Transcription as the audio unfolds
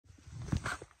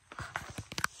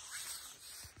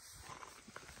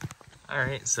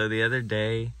Alright, so the other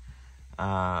day,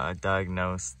 I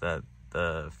diagnosed that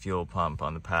the fuel pump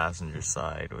on the passenger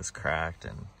side was cracked,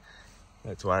 and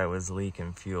that's why it was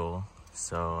leaking fuel.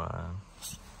 So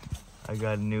I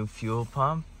got a new fuel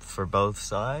pump for both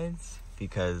sides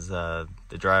because the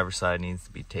driver's side needs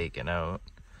to be taken out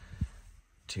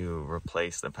to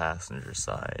replace the passenger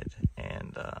side,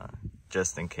 and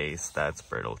just in case that's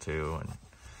brittle too and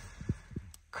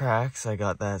cracks, I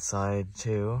got that side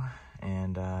too.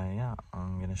 And yeah,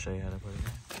 I'm gonna show you how to put it in.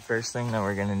 The first thing that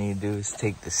we're gonna need to do is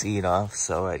take the seat off.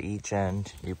 So at each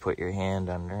end, you put your hand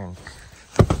under and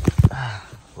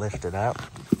lift it up.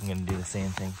 I'm gonna do the same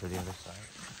thing for the other side.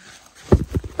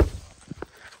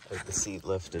 Like the seat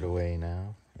lifted away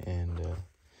now. And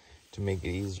to make it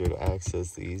easier to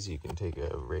access these, you can take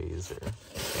a razor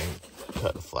and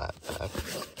cut a flat back.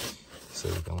 So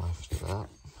you can lift it up.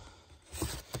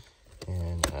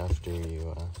 And after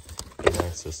you get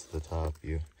access to the top,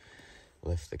 you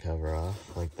lift the cover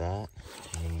off like that.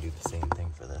 And you can do the same thing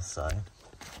for this side.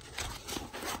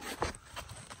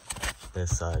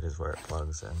 This side is where it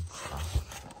plugs in.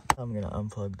 So I'm gonna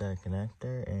unplug that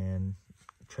connector and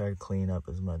try to clean up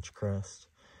as much crust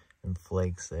and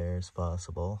flakes there as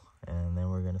possible. And then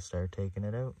we're gonna start taking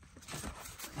it out.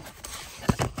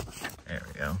 There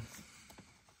we go.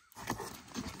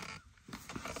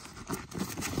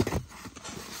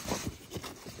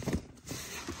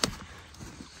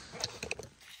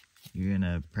 You're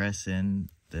gonna press in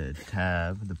the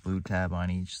tab, the blue tab on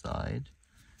each side,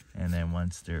 and then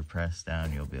once they're pressed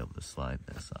down, you'll be able to slide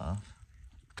this off.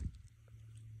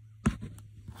 I'm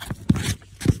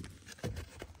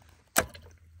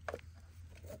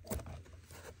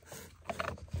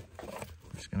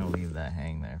just gonna leave that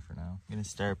hang there for now. I'm gonna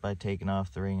start by taking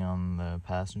off the ring on the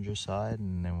passenger side,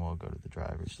 and then we'll go to the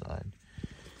driver's side.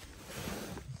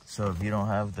 So if you don't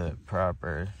have the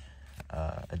proper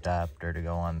adapter to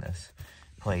go on this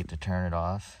plate to turn it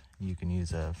off, you can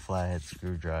use a flathead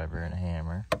screwdriver and a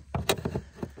hammer.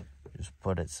 Just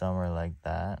put it somewhere like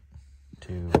that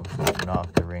to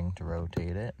knock the ring to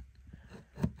rotate it.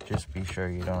 Just be sure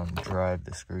you don't drive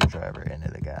the screwdriver into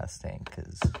the gas tank,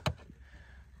 because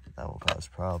that will cause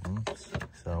problems.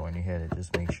 So when you hit it,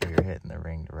 just make sure you're hitting the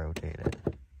ring to rotate it.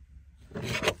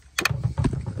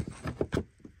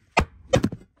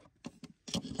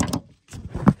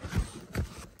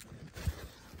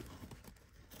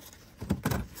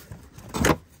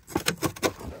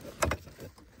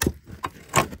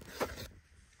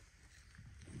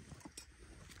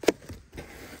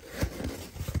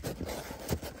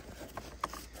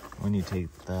 When you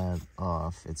take that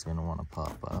off, it's going to want to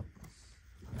pop up.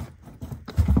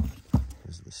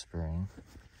 Here's the spring.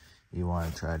 You want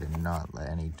to try to not let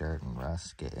any dirt and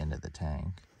rust get into the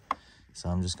tank. So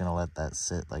I'm just going to let that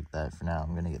sit like that for now.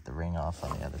 I'm going to get the ring off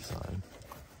on the other side.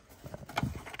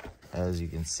 As you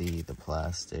can see, the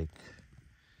plastic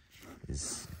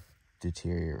is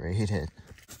deteriorated.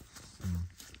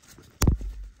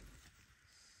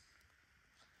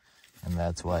 And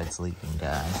that's why it's leaking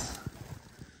gas.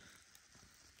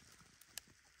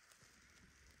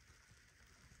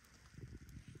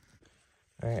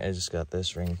 Alright, I just got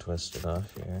this ring twisted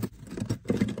off here.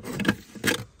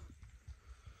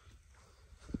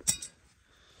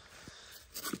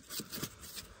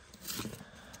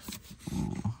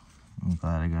 Ooh, I'm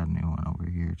glad I got a new one over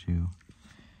here too,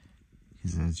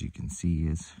 because as you can see,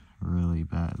 it's really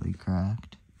badly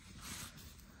cracked.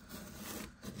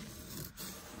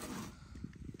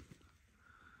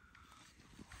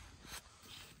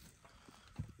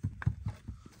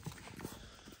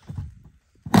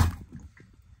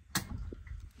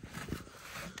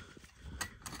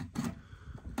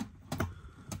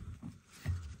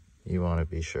 You want to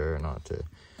be sure not to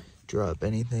drop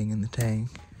anything in the tank.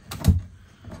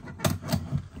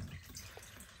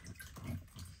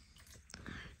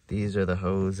 These are the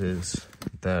hoses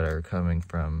that are coming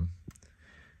from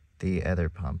the other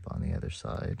pump on the other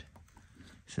side.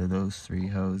 So those 3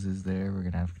 hoses there, we're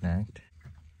gonna have to connect.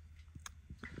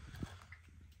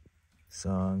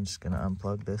 So I'm just gonna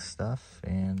unplug this stuff,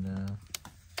 and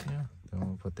yeah, then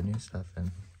we'll put the new stuff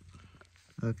in.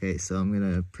 Okay, so I'm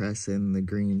gonna press in the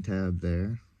green tab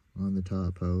there on the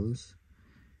top hose,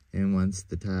 and once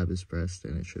the tab is pressed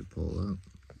in, it should pull up.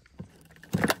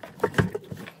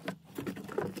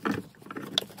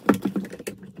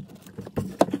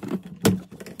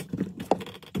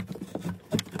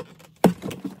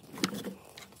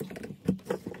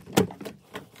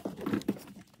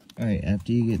 Alright,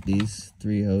 after you get these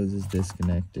 3 hoses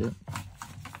disconnected,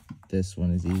 this one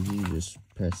is easy. You just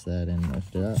press that in and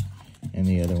lift it up. And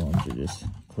the other ones are just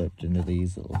clipped into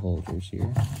these little holders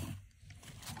here.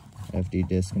 After you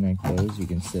disconnect those, you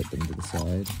can set them to the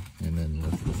side and then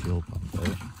lift the fuel pump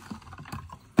out.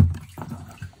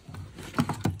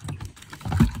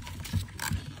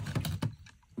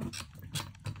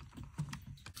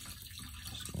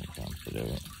 Just gonna dump it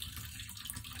out.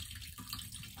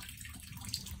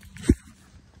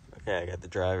 Okay, I got the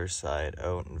driver's side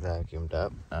out and vacuumed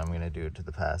up. I'm gonna do it to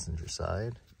the passenger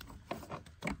side.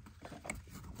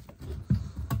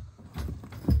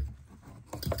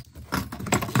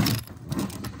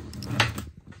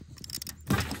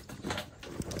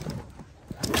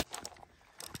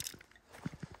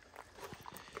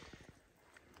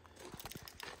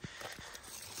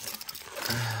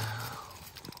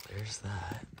 There's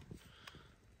that.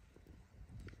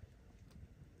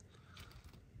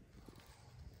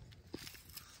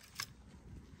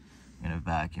 I'm gonna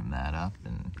vacuum that up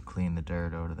and clean the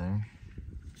dirt out of there.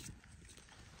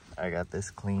 I got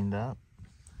this cleaned up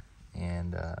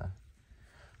and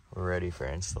we're ready for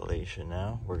installation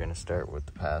now. We're gonna start with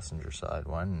the passenger side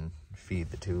one and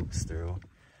feed the tubes through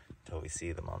until we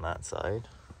see them on that side.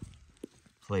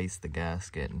 Place the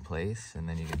gasket in place and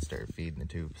then you can start feeding the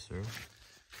tubes through.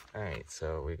 All right,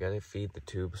 so we gotta feed the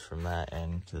tubes from that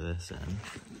end to this end.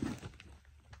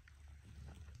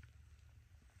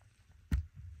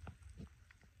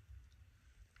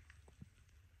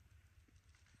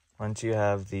 Once you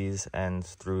have these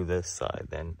ends through this side,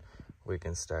 then we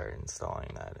can start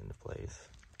installing that into place.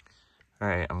 All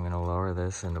right, I'm gonna lower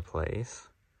this into place.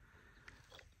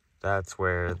 That's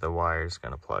where the wire's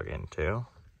gonna plug into.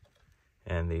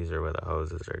 And these are where the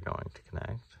hoses are going to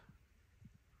connect.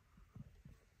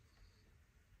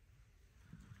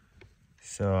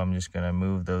 So I'm just gonna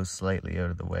move those slightly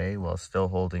out of the way while still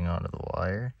holding onto the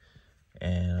wire.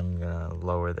 And I'm gonna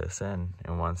lower this in.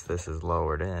 And once this is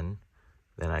lowered in,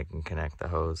 then I can connect the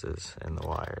hoses and the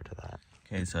wire to that.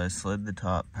 Okay, so I slid the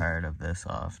top part of this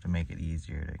off to make it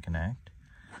easier to connect.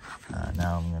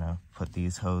 Now I'm gonna put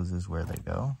these hoses where they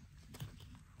go.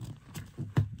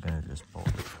 I'm gonna just bolt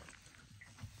it.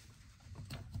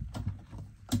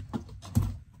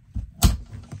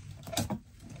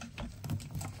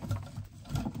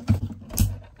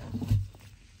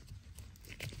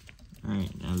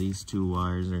 Alright, now these two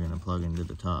wires are going to plug into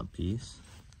the top piece.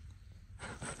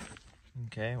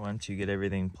 Okay, once you get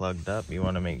everything plugged up, you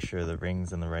want to make sure the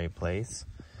ring's in the right place.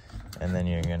 And then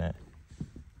you're going to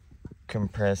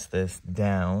compress this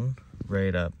down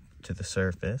right up to the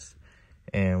surface.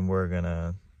 And we're going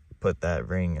to put that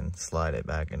ring and slide it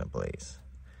back into place.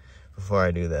 Before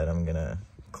I do that, I'm going to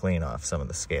clean off some of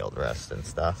the scaled rust and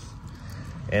stuff.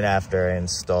 And after I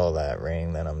install that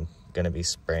ring, then I'm going to be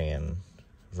spraying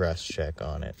rust check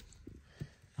on it.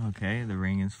 Okay, the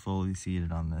ring is fully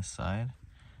seated on this side.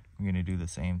 I'm going to do the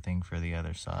same thing for the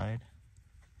other side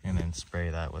and then spray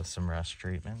that with some rust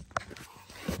treatment.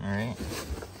 Alright,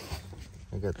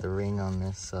 I got the ring on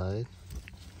this side.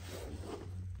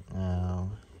 Now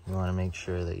you want to make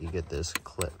sure that you get this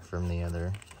clip from the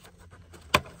other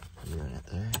unit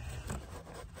there.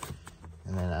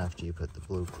 And then after you put the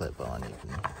blue clip on, you can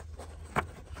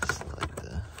slide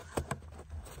the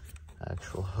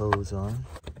actual hose on.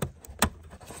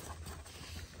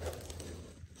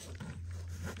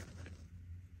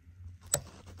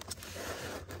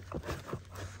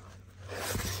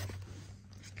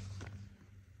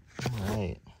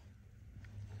 Alright,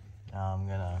 now I'm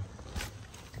gonna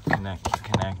connect the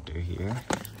connector here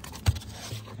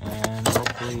and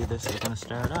hopefully this is gonna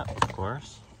start up, of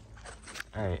course.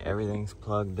 Alright, everything's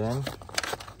plugged in.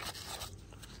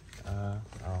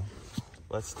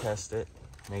 Let's test it.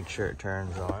 Make sure it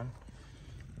turns on,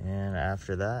 and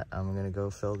after that I'm gonna go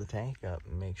fill the tank up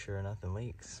and make sure nothing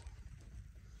leaks.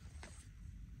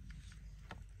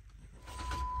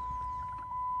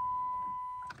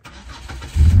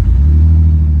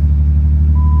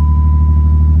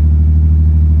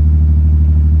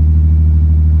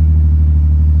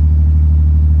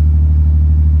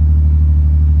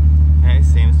 Okay,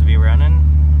 seems to be running,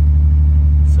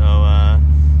 so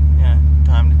yeah,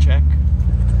 time to check.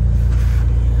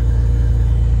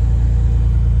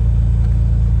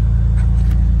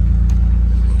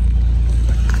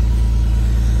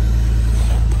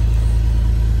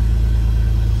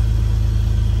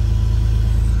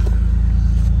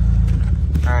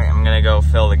 Go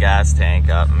fill the gas tank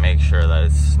up and make sure that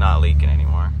it's not leaking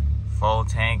anymore. Full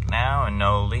tank now and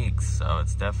no leaks, so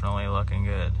it's definitely looking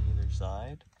good. Either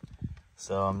side.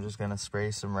 So I'm just gonna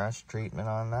spray some rust treatment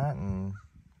on that and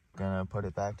gonna put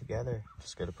it back together.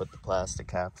 Just gotta put the plastic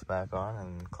caps back on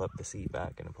and clip the seat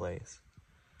back into place.